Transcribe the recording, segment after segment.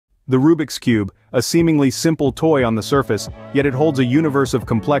The Rubik's Cube, a seemingly simple toy on the surface, yet it holds a universe of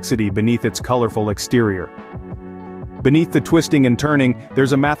complexity beneath its colorful exterior. Beneath the twisting and turning,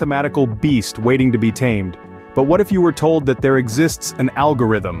 there's a mathematical beast waiting to be tamed. But what if you were told that there exists an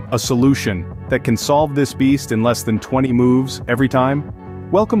algorithm, a solution, that can solve this beast in less than 20 moves every time?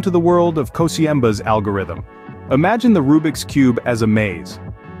 Welcome to the world of Kociemba's algorithm. Imagine the Rubik's Cube as a maze.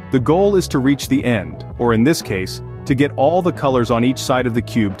 The goal is to reach the end, or in this case, to get all the colors on each side of the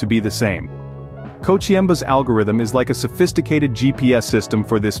cube to be the same. Kociemba's algorithm is like a sophisticated GPS system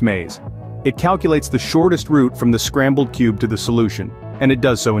for this maze. It calculates the shortest route from the scrambled cube to the solution, and it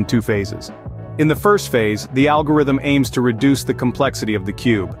does so in 2 phases. In the first phase, the algorithm aims to reduce the complexity of the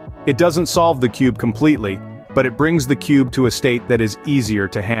cube. It doesn't solve the cube completely, but it brings the cube to a state that is easier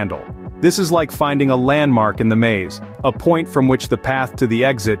to handle. This is like finding a landmark in the maze, a point from which the path to the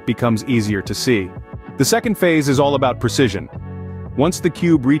exit becomes easier to see. The second phase is all about precision. Once the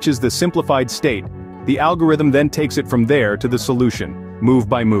cube reaches the simplified state, the algorithm then takes it from there to the solution, move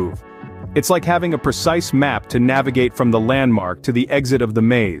by move. It's like having a precise map to navigate from the landmark to the exit of the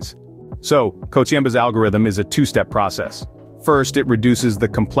maze. So, Kociemba's algorithm is a 2-step process. First, it reduces the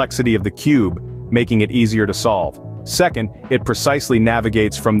complexity of the cube, making it easier to solve. Second, it precisely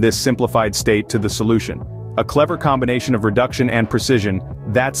navigates from this simplified state to the solution. A clever combination of reduction and precision,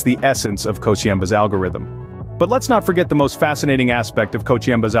 that's the essence of Kociemba's algorithm. But let's not forget the most fascinating aspect of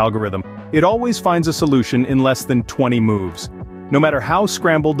Kociemba's algorithm. It always finds a solution in less than 20 moves. No matter how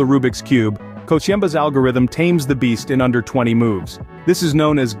scrambled the Rubik's Cube, Kociemba's algorithm tames the beast in under 20 moves. This is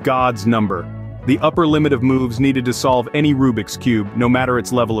known as God's number, the upper limit of moves needed to solve any Rubik's Cube, no matter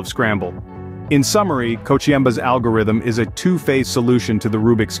its level of scramble. In summary, Kociemba's algorithm is a 2-phase solution to the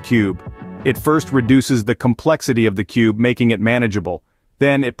Rubik's Cube. It first reduces the complexity of the cube, making it manageable.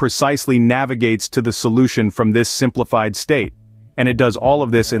 Then it precisely navigates to the solution from this simplified state. And it does all of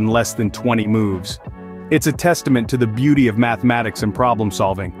this in less than 20 moves. It's a testament to the beauty of mathematics and problem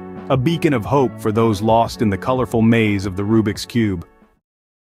solving, a beacon of hope for those lost in the colorful maze of the Rubik's Cube.